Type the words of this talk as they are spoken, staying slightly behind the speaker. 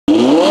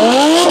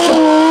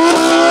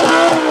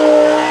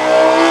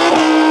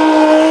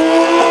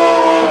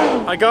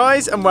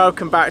guys, and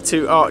welcome back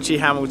to Archie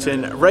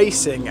Hamilton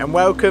Racing, and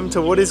welcome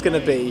to what is going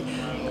to be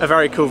a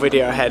very cool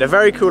video ahead, a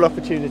very cool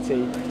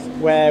opportunity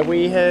where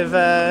we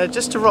have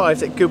just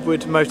arrived at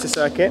Goodwood Motor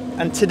Circuit,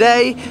 and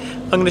today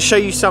I'm going to show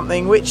you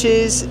something which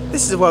is,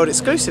 this is a world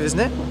exclusive, isn't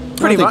it?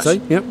 Pretty much, so,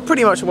 yep.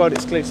 Pretty much a world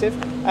exclusive.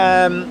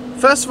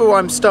 First of all,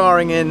 I'm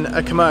starring in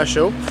a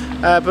commercial,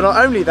 but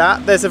not only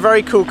that, there's a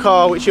very cool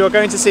car which you are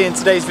going to see in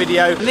today's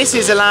video, and this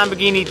is a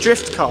Lamborghini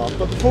drift car.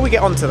 But before we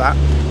get onto that,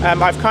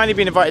 I've kindly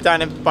been invited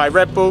down by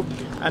RedBull,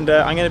 and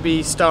I'm going to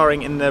be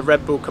starring in the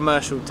RedBull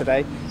commercial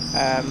today,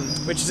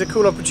 which is a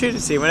cool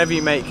opportunity. Whenever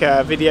you make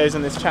videos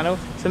on this channel,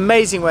 it's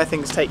amazing where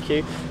things take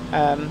you,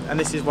 and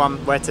this is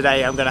one where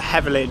today I'm going to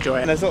heavily enjoy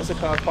it. And there's lots of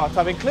cars parked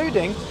up,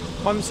 including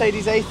my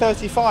Mercedes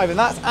A35, and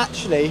that's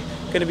actually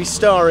going to be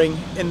starring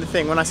in the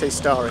thing. When I say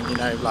starring, you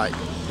know, like,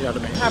 you know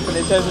what I mean. What happened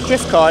is there's a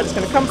drift car that's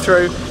going to come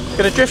through, it's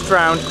going to drift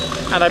around,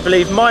 and I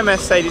believe my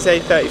Mercedes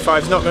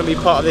A35 is not going to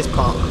be part of this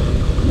park.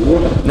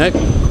 Nope.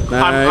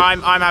 No.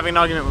 I'm having an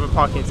argument with a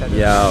parking attendant.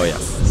 Yeah, oh yes.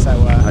 So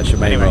that's your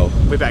main role.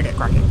 We better get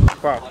cracking.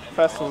 Well,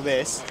 first of all,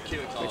 this,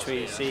 which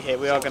we see here,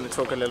 we are going to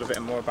talk a little bit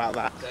more about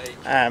that,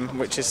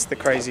 which is the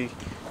crazy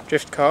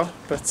drift car.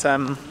 But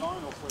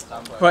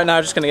right now,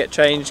 I'm just going to get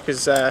changed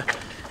because the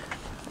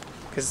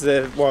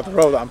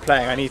role that I'm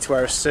playing, I need to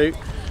wear a suit.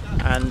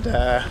 And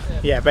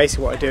yeah,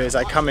 basically what I do is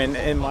I come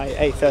in my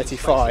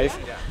A35.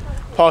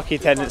 Parking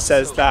attendant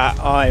says that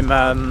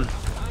I'm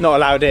not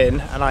allowed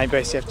in, and I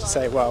basically have to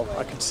say, well,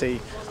 I can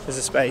see there's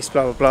a space,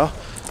 blah blah blah,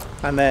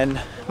 and then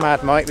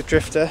Mad Mike, the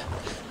drifter,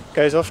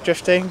 goes off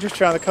drifting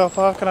around the car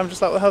park, and I'm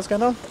just like, what the hell's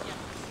going on?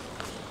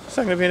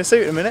 So I'm going to be in a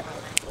suit in a minute.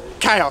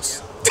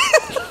 Chaos.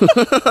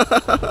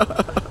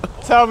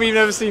 Tell me you've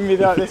never seen me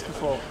like this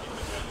before.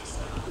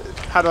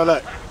 How do I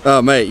look?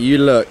 Oh mate, you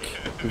look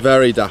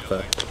very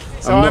dapper.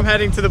 So I'm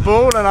heading to the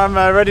ball, and I'm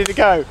ready to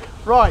go.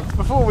 Right,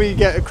 before we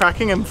get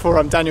cracking, and before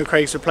I'm Daniel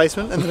Craig's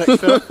replacement in the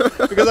next film,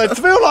 because I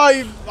feel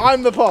like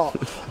I'm the part.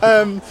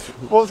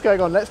 What's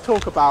going on? Let's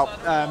talk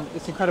about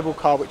this incredible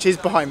car which is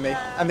behind me,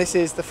 and this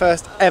is the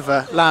first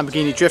ever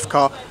Lamborghini drift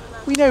car.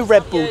 We know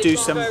RedBull do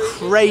some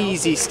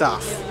crazy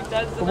stuff,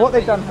 but what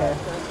they've done here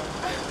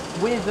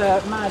with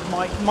Mad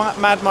Mike,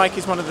 Mad Mike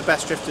is one of the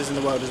best drifters in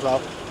the world as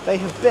well. They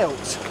have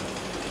built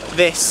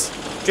this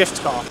drift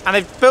car, and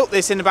they've built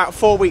this in about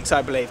 4 weeks,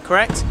 I believe,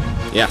 correct?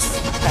 Yes.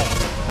 Okay.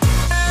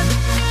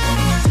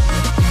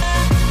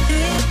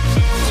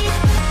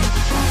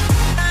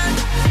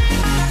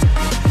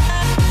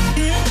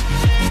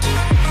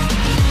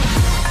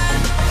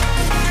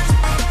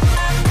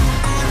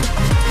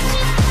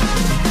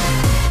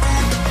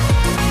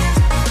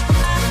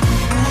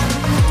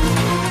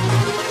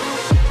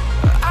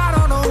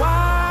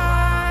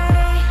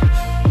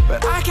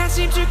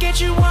 To get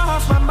you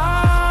off my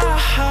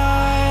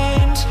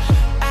mind,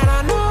 and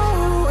I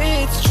know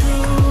it's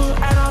true,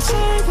 and I'll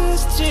say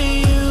this to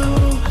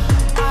you,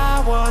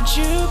 I want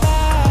you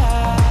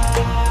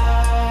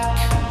back.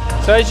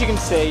 So as you can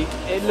see,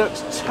 it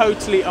looks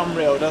totally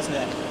unreal, doesn't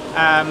it?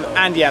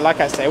 And yeah, like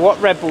I say, what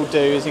RedBull do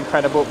is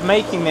incredible.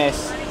 Making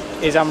this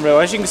is unreal.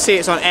 As you can see,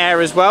 it's on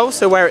air as well,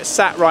 so where it's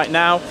sat right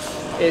now,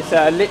 it's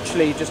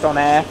literally just on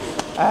air.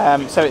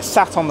 So it's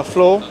sat on the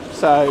floor,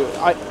 so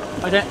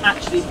I don't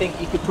actually think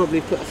you could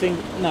probably put a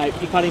finger. No,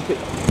 you can't even put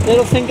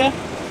little finger.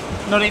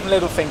 Not even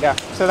little finger.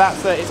 So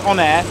that's it's on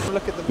air.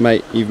 Look at the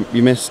mate.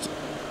 You missed.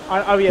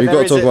 Oh yeah, we've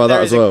got to talk about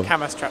that as well. There is a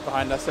camera strap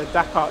behind us. So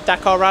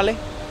Dakar Rally.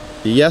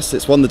 Yes,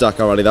 it's won the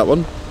Dakar Rally, that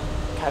one.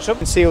 Casual. You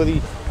can see all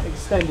the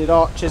extended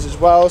arches as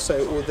well.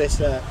 So all this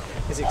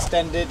is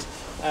extended.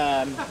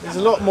 There's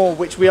a lot more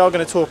which we are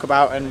going to talk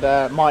about. And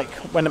Mike,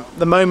 when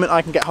the moment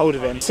I can get hold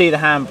of him, see the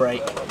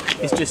handbrake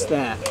is just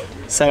there.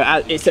 So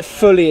it's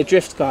fully a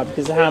drift car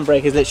because the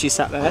handbrake is literally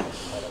sat there.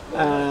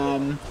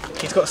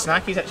 He's got a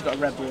snack, he's actually got a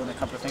RedBull and a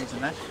couple of things in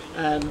there.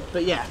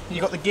 But yeah,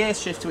 you've got the gear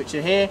shift which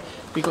are here,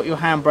 you've got your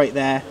handbrake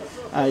there,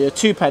 your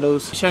two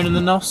pedals. Shown in the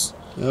NOS?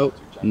 Nope.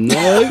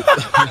 No.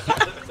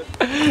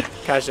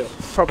 Casual.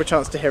 Proper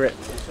chance to hear it.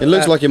 It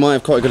looks like it might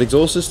have quite a good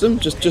exhaust system.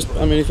 Just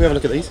I mean, if we have a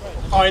look at these.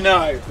 I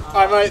know.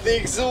 The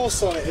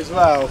exhaust on it as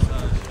well.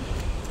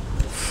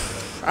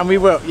 And we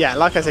will, yeah,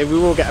 like I say, we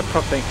will get a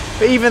proper thing.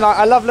 But even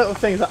I love little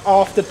things like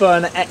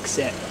afterburner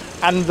exit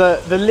and the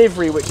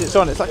livery which it's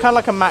on. It's like kind of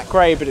like a matte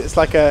grey, but it's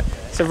like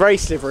it's a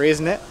race livery,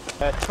 isn't it?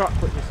 A truck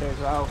which is here as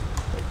well.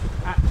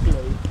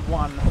 Actually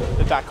won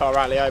the Dakar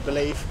Rally, I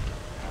believe.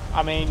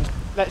 I mean,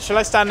 shall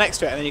I stand next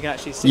to it and then you can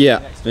actually see?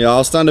 Yeah, yeah.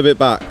 I'll stand a bit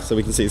back so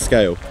we can see the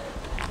scale.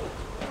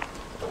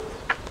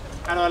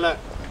 How do I look?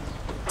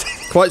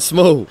 Quite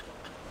small.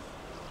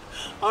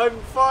 I'm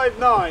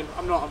 5'9".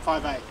 I'm not. I'm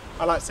 5'8".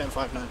 I like saying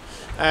 5'9".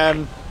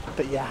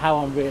 But yeah, how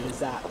unreal is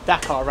that?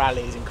 Dakar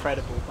Rally is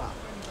incredible, but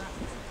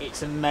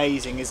it's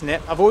amazing, isn't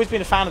it? I've always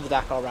been a fan of the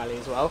Dakar Rally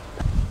as well.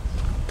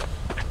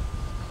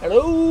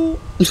 Hello?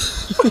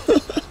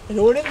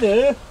 Anyone in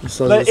there? The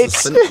size of the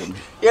suspension.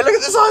 Yeah, look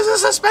at the size of the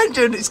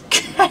suspension. It's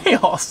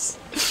chaos.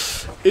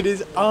 It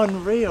is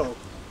unreal.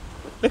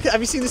 Look at.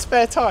 Have you seen the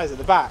spare tyres at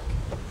the back?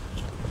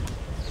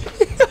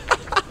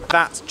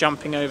 That's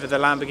jumping over the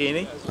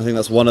Lamborghini. I think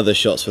that's one of the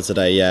shots for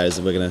today. Yeah,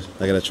 is they're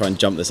gonna try and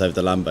jump this over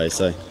the Lambo.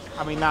 So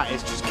I mean, that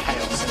is just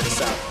chaos in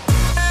itself.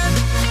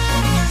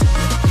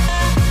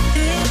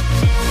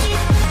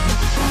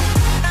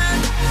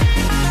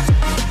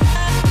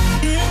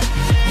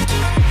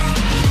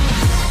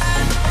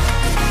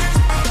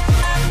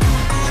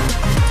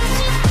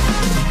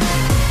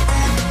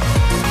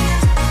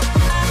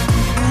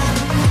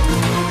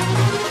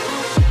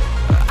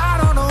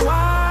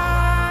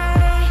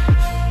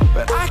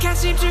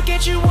 To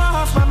get you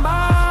off my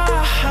mind.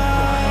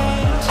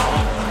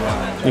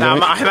 No,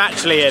 I'm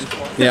actually in.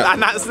 Yeah.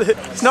 And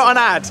it's not an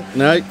ad.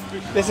 no,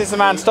 This is the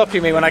man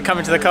stopping me when I come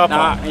into the car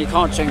park. Nah, you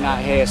can't drink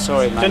that here,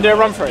 sorry Can man. do a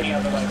run through?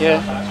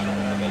 Yeah,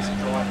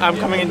 I'm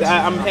coming in.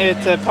 I'm here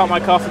to park my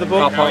car for the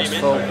ball. car park's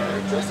full. No,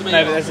 but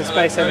there's a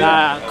space over there.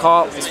 Nah,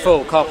 car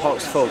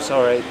park's full,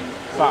 sorry.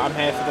 But I'm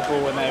here for the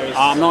ball when there is.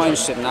 I'm not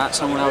interested in that,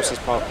 someone else is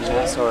parking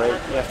there, sorry.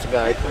 You have to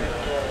go.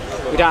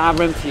 We don't have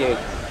room for you.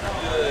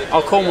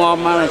 I'll call my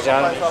manager.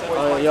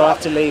 You'll have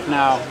to leave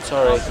now,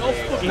 sorry.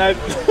 No.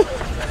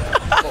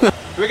 Here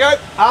we go,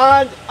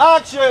 and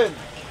action!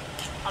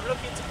 I'm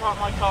looking to park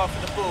my car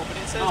for the ball, but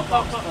it says Car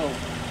park's full.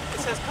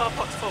 It says car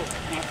park's full.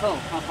 Yeah, full,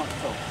 car park's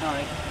full,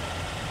 sorry.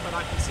 But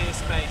I can see a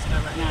space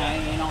directly. No,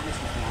 you're not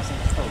listening to me, I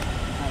said it's full.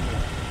 No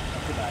room.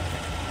 Goodbye.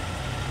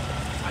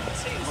 I can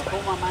see the I'll space.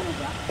 call my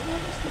manager. You're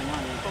not listening,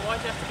 are you? But why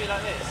do you have to be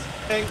like this?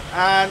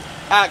 And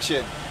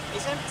action!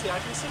 It's empty. I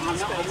can see I'm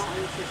the not space.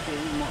 interested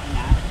in what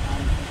now.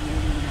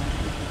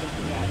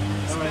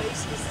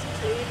 Space is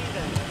clearly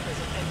there.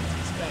 There's an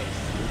empty space.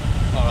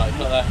 Alright,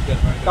 got that. Good,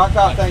 very good.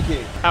 Cut, thank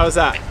you. How was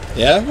that?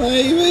 yeah, well,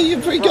 you're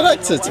a pretty good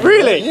actor. to be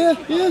Really? fair.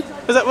 Yeah.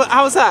 Was that?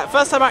 How was that?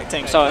 First time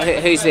acting. So,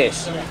 who's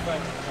this?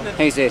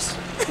 Who's this?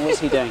 What's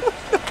he doing?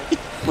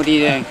 What are you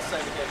doing?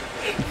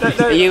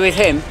 No, Are you with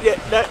him? Yeah,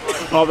 no.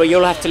 Oh, but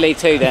you'll have to leave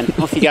too then.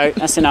 Off you go,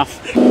 that's enough.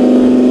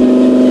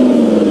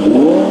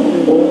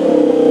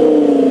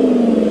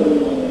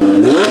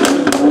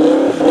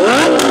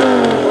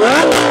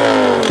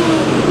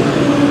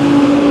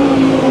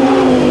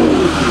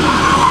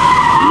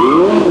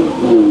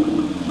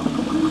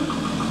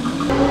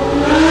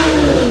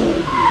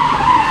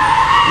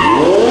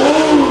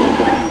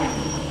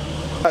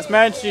 May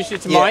I introduce you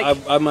to Yeah, Mike?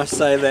 I must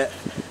say that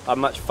I'm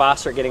much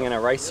faster at getting in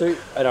a race suit,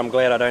 and I'm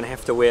glad I don't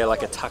have to wear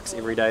like a tux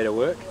every day to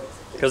work,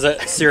 because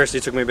it seriously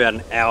took me about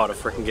an hour to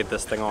freaking get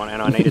this thing on,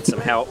 and I needed some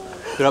help.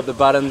 Put up the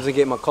buttons and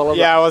get my collar.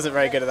 Yeah, I wasn't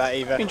very good at that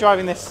either. Been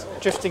driving this,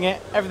 drifting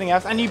it, everything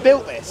else, and you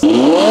built this.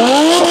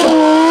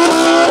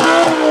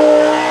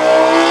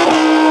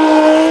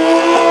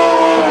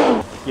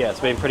 Yeah,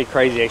 it's been pretty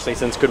crazy actually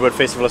since Goodwood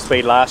Festival of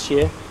Speed last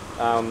year.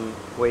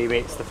 We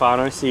met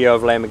Stefano, CEO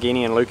of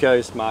Lamborghini, and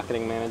Luco's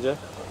marketing manager.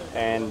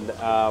 And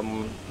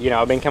you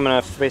know, I've been coming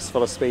to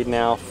Festival of Speed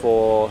now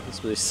for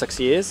 6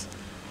 years,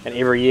 and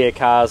every year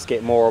cars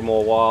get more and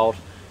more wild.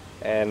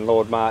 And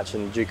Lord March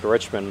and Duke of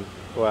Richmond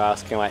were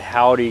asking, like,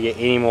 how do you get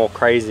any more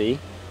crazy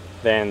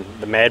than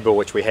the Mad Bull,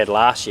 which we had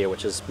last year,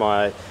 which is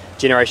my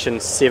Generation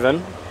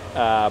 7.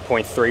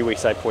 0.3, we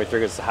say 0.3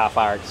 because it's a half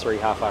RX3,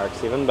 half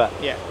RX7, but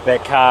Yeah.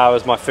 that car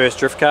was my first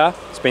drift car.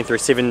 It's been through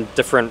 7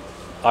 different,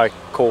 I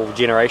call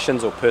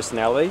generations or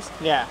personalities.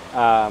 Yeah.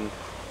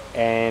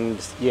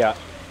 And yeah,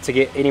 to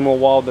get any more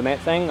wild than that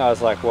thing, I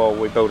was like, well,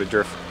 we build a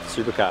drift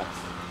supercar.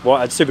 Well,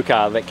 a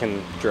supercar that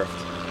can drift.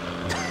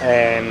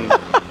 And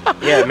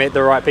yeah, met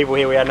the right people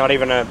here. We are not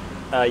even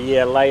a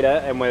year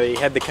later, and we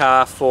had the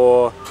car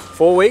for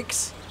 4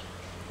 weeks.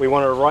 We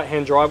wanted a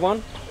right-hand drive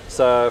one,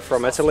 so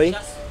from Italy.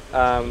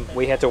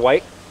 We had to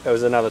wait. It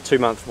was another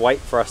 2-month wait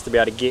for us to be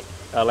able to get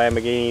a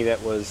Lamborghini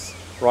that was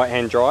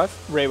right-hand drive.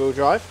 Rear-wheel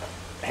drive.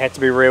 It had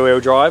to be rear-wheel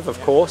drive, of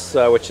course,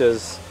 which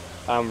is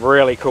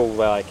really cool.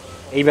 Like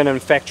even in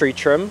factory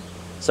trim.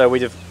 So we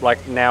just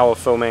like now we're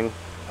filming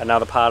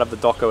another part of the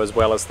doco as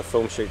well as the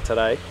film shoot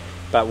today.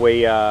 But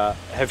we have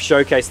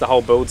showcased the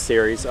whole build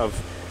series of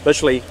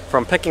literally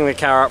from picking the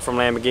car up from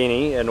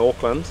Lamborghini in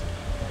Auckland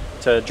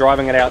to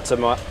driving it out to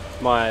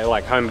my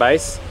like home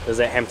base is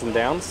at Hampton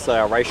Downs. So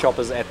our race shop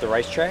is at the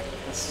racetrack.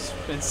 It's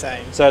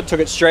insane. So I took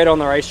it straight on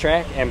the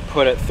racetrack and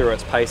put it through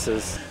its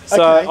paces.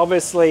 So Okay.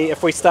 obviously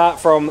if we start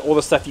from all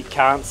the stuff you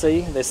can't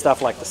see, there's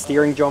stuff like the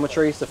steering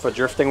geometry. So for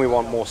drifting we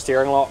want more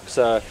steering lock.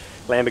 So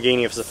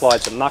Lamborghini have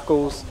supplied some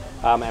knuckles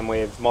and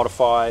we've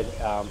modified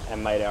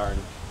and made our own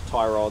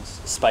tie rods,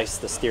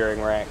 spaced the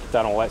steering rack,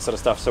 done all that sort of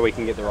stuff so we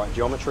can get the right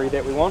geometry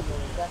that we want.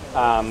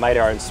 Made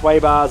our own sway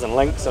bars and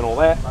links and all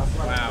that.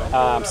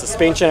 Wow.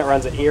 Suspension, it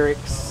runs at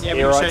ERX. Yeah, we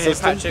can show here,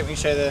 Patrick, we can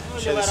show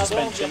the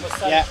suspension.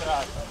 Yeah.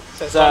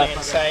 So it's running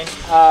insane.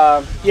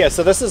 Yeah,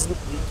 so this is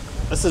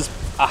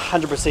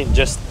 100%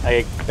 just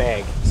a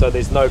bag. So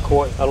there's no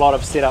coil. A lot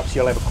of setups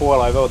you'll have a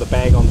coil over with a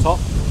bag on top,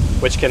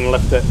 which can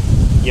lift it,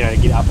 you know, to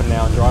get up and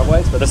down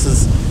driveways. But this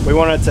is, we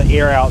want it to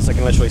air out so it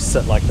can literally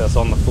sit like this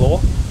on the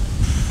floor.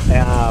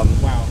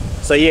 Wow.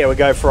 So yeah, we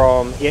go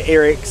from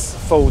ERX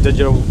full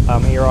digital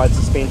air ride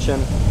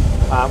suspension.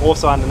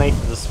 Also underneath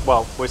this,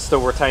 well, we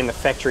still retain the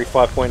factory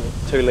 5.2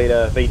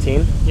 litre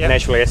V10, Yep.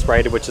 naturally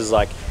aspirated, which is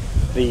like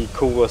the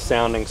coolest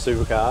sounding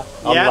supercar.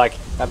 I'm Yeah. like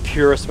a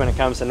purist when it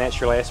comes to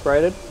naturally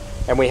aspirated.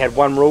 And we had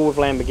one rule with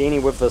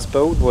Lamborghini with this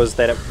build was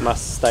that it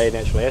must stay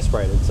naturally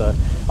aspirated. So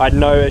I had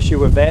no issue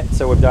with that.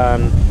 So we've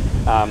done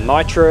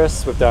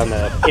nitrous, we've done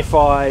the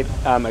FI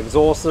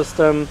exhaust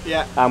system,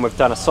 we've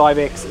done a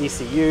Cybex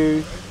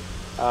ECU,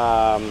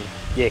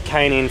 yeah,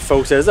 K&N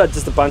filters,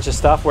 just a bunch of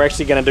stuff. We're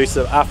actually going to do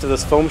some after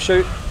this film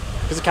shoot,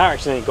 because the car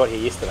actually only got here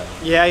yesterday.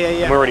 Yeah.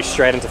 And we're already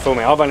straight into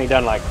filming. I've only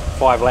done like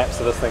 5 laps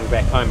of this thing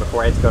back home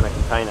before I had to go in a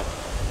container.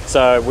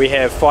 So we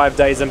have 5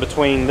 days in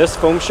between this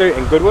film shoot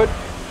and Goodwood.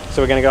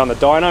 So we're going to go on the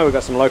dyno. We've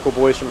got some local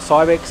boys from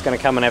Cybex going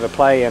to come and have a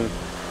play and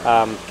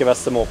give us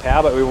some more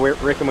power, but we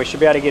reckon we should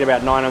be able to get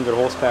about 900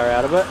 horsepower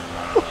out of it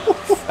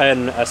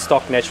in a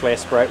stock naturally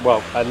aspirated,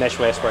 well, a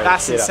naturally aspirated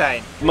That's setup.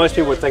 insane. Most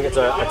people would think it's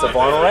a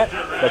vinyl wrap,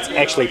 but it's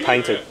actually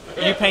painted.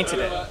 You painted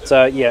it?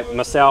 So yeah,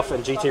 myself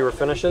and GT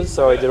Refinishes,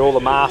 so I did all the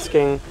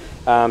masking,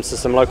 so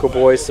some local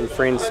boys, some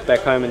friends back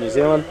home in New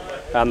Zealand.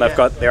 They've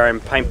got their own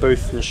paint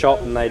booth and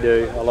shop, and they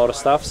do a lot of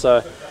stuff,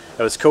 so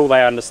it was cool.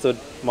 They understood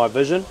my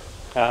vision.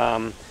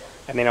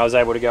 And then I was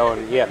able to go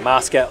and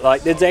mask it.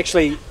 Like it's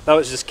actually, though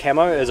it's just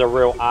camo, there's a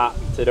real art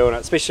to doing it,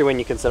 especially when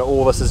you consider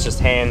all this is just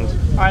hand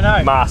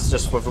masked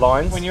just with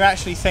lines. When you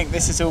actually think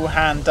this is all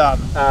hand done.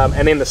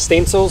 And then the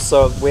stencils,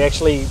 so I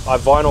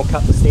vinyl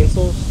cut the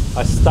stencils,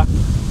 I stuck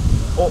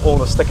all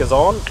the stickers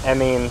on and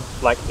then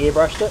like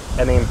airbrushed it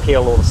and then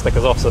peel all the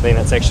stickers off, so then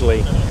it's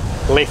actually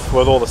left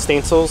with all the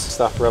stencils.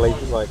 Stuff really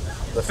like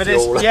the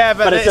fuel.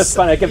 But it's just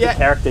fun, it gives it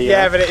character.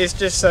 Yeah, but it is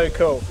just so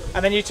cool.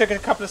 And then you took a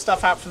couple of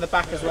stuff out from the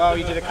back as well,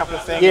 you did a couple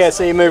of things. Yeah,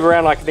 so you move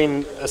around, like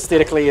then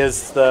aesthetically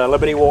is the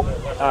Liberty Walk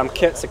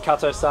kit. So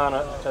Kato-san,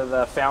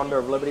 the founder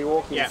of Liberty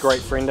Walk, he's a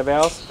great friend of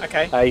ours.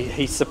 Okay.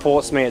 He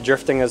supports me at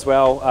drifting as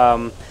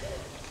well.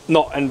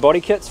 Not in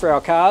body kits for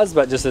our cars,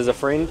 but just as a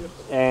friend.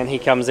 And he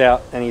comes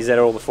out and he's at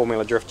all the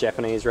Formula Drift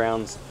Japanese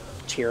rounds,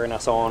 cheering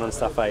us on and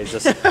stuff. He's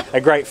just a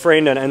great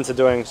friend and into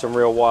doing some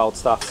real wild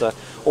stuff. So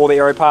all the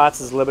aero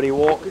parts is Liberty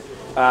Walk.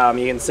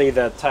 You can see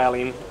the tail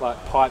end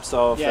like pipes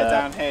of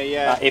down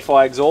here,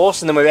 FI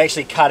exhaust, and then we've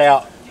actually cut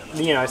out,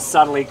 you know,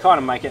 subtly kind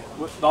of make it.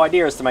 The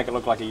idea is to make it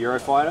look like a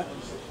Eurofighter.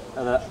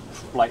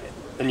 Like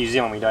in New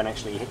Zealand, we don't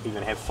actually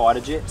even have fighter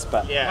jets,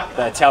 but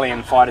the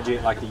Italian fighter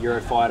jet, like the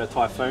Eurofighter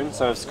Typhoon.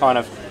 So it's kind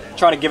of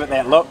trying to give it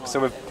that look. So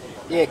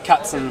we've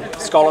cut some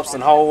scallops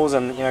and holes,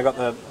 and got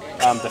the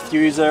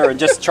diffuser, and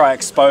just try to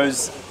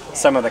expose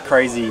some of the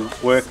crazy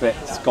work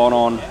that's gone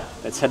on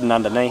that's hidden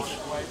underneath.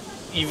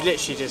 You've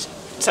literally just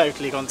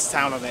totally gone to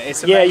town on it.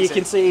 It's amazing. Yeah, you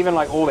can see even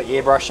like all the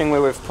airbrushing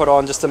where we've put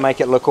on just to make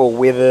it look all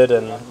weathered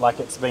and like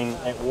it's been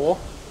at war.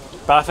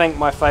 But I think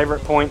my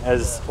favourite point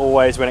is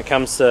always when it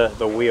comes to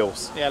the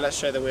wheels. Yeah, let's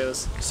show the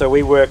wheels. So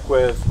we work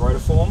with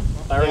Rotiform.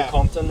 They're in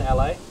Compton,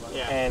 LA,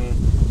 and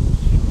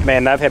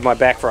man, they've had my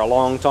back for a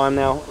long time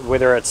now.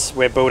 Whether it's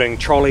we're building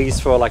trolleys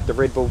for like the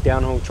RedBull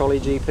downhill trolley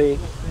GP,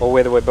 or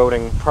whether we're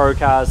building pro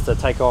cars to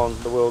take on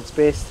the world's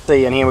best.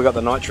 See, and here we've got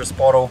the nitrous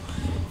bottle,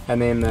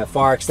 and then the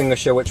fire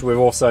extinguisher, which we've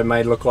also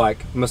made look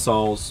like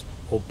missiles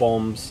or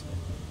bombs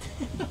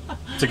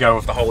to go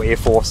with the whole Air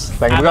Force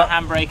thing. And the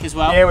handbrake as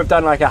well. Yeah, we've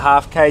done like a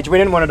half cage. We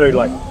didn't want to do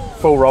like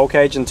full roll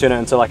cage and turn it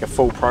into like a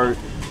full pro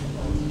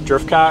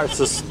drift car. It's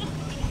just,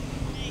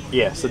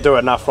 so do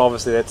enough,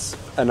 obviously that's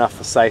enough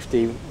for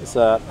safety. It's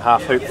a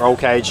half hoop roll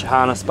cage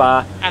harness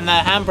bar. And the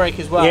handbrake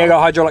as well. Yeah,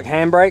 got hydraulic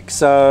handbrake.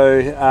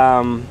 So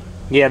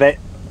that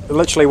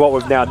literally what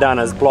we've now done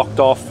is blocked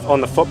off on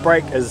the foot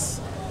brake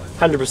is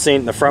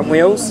 100% the front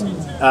wheels,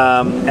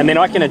 and then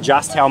I can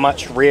adjust how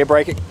much rear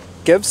brake it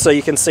gives. So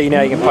you can see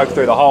now, you can poke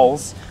through the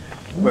holes.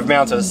 We've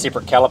mounted a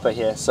separate caliper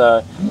here.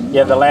 So you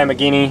have the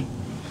Lamborghini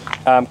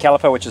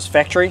caliper, which is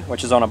factory,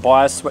 which is on a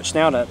bias switch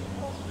now to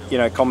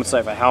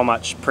compensate for how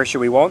much pressure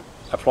we want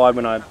applied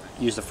when I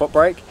use the foot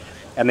brake.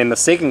 And then the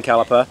second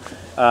caliper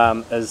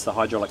is the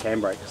hydraulic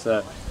handbrake.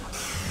 So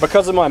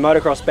because of my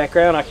motocross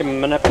background, I can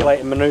manipulate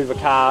and maneuver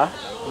car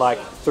like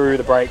through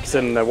the brakes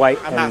and the weight.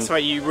 And that's why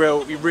you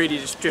really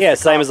just drift. Yeah,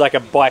 same as like a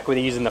bike where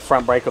you're using the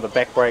front brake or the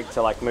back brake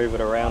to like move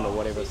it around or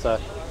whatever. So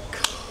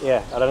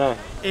yeah, I don't know.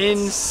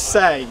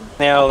 Insane.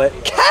 Now that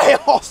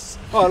chaos.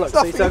 Oh look,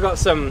 see, so I've got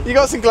some. You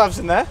got some gloves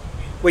in there.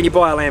 When you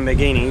buy a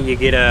Lamborghini, you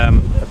get a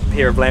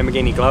pair of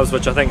Lamborghini gloves,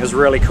 which I think is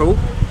really cool.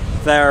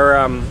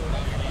 They're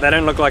they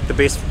don't look like the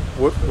best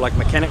like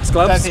mechanics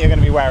gloves. I don't think you're going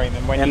to be wearing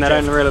them when you and they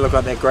drift. don't really look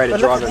like that great at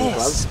driving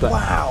gloves. But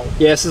wow.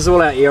 Yeah, this is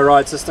all our air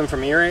ride system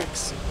from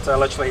Airex. So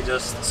literally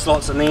just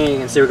slots in there. You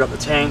can see we've got the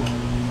tank,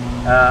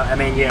 and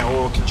then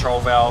all control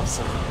valves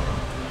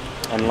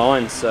and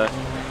lines. So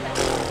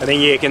and then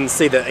you can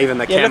see that even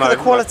the camo. Look at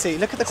the quality.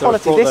 Look at the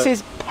quality. This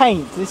is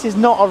paint. This is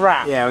not a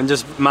wrap. Yeah, and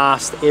just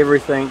masked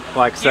everything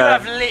like so. You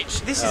have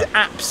this is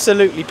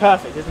absolutely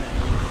perfect, isn't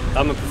it?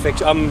 I'm a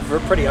perfection. I'm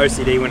pretty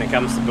OCD when it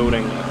comes to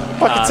building.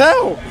 I can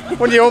tell.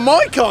 When you're on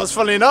my cars,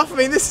 funnily enough. I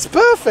mean, this is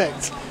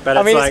perfect. But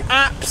I mean, like, it's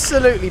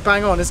absolutely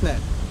bang on, isn't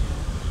it?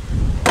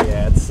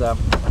 Yeah, it's.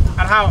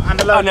 And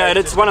the logo. Oh no,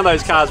 it's one of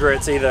those cars where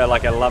it's either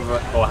like a love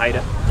it or hate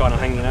it kind of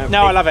thing, you know.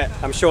 No, I love it.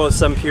 I'm sure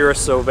some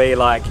purists will be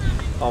like,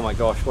 oh my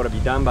gosh, what have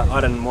you done? But I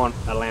didn't want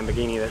a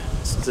Lamborghini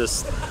that's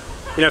just,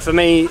 you know, for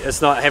me,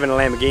 it's not having a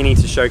Lamborghini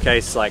to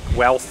showcase like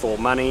wealth or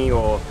money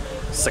or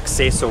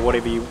success or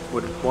whatever you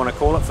would want to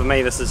call it. For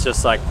me, this is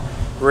just like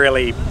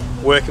really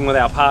working with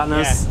our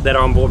partners that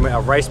are on board with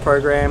our race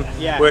program,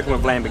 working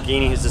with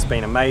Lamborghini has just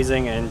been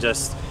amazing, and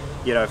just,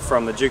 you know,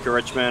 from the Duke of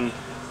Richmond,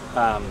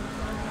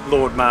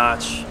 Lord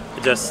March,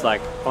 just like,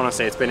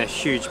 honestly, it's been a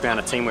huge amount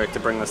of teamwork to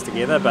bring this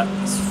together, but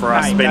for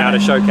us being able to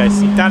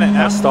showcase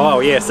our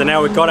style, so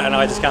now we've got it, and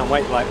I just can't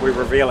wait, like we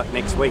reveal it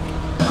next week.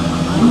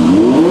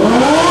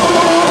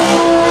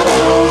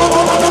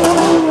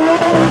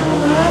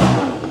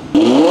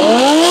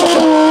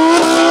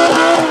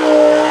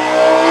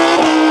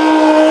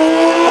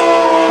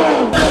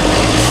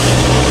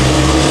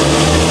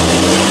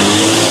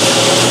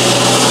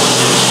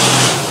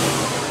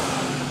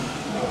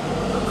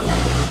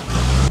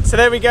 So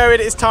there we go, it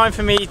is time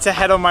for me to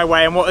head on my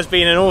way, and what has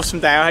been an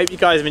awesome day. I hope you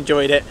guys have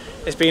enjoyed it.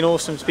 It's been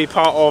awesome to be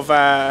part of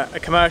a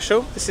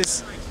commercial.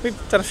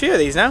 We've done a few of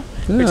these now,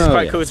 which is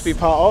quite cool to be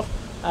part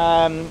of.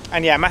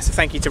 And yeah, massive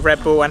thank you to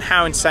RedBull, and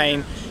how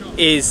insane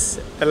is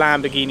the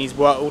Lamborghini's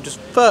world's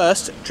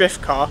first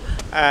drift car.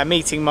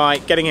 Meeting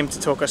Mike, getting him to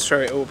talk us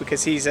through it all,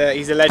 because he's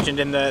a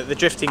legend in the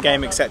drifting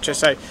game, etc.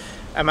 So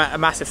a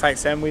massive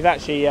thanks to him. We've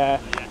actually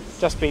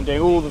just been doing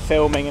all the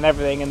filming and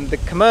everything, and the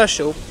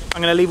commercial,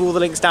 I'm going to leave all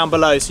the links down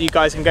below so you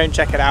guys can go and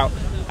check it out,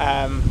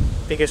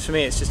 because for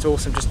me it's just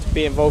awesome just to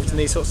be involved in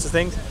these sorts of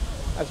things.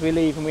 As we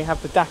leave, and we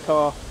have the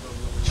Dakar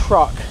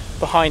truck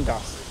behind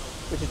us,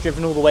 which is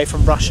driven all the way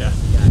from Russia,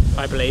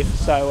 I believe.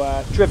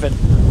 So driven,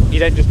 you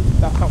don't just,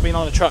 that's not been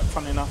on a truck,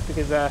 funnily enough,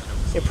 because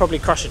it'll probably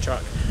crush a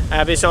truck.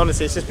 But it's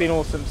honestly, it's just been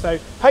awesome. So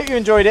hope you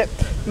enjoyed it.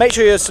 Make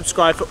sure you're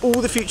subscribed for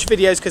all the future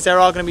videos, because there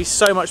are going to be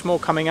so much more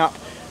coming up.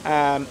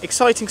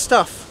 Exciting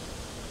stuff.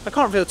 I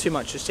can't reveal too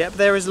much just yet, but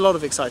there is a lot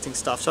of exciting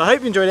stuff. So I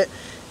hope you enjoyed it.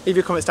 Leave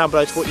your comments down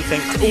below to what you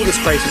think of all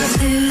this craziness.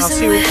 I'll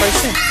see you all very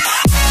soon.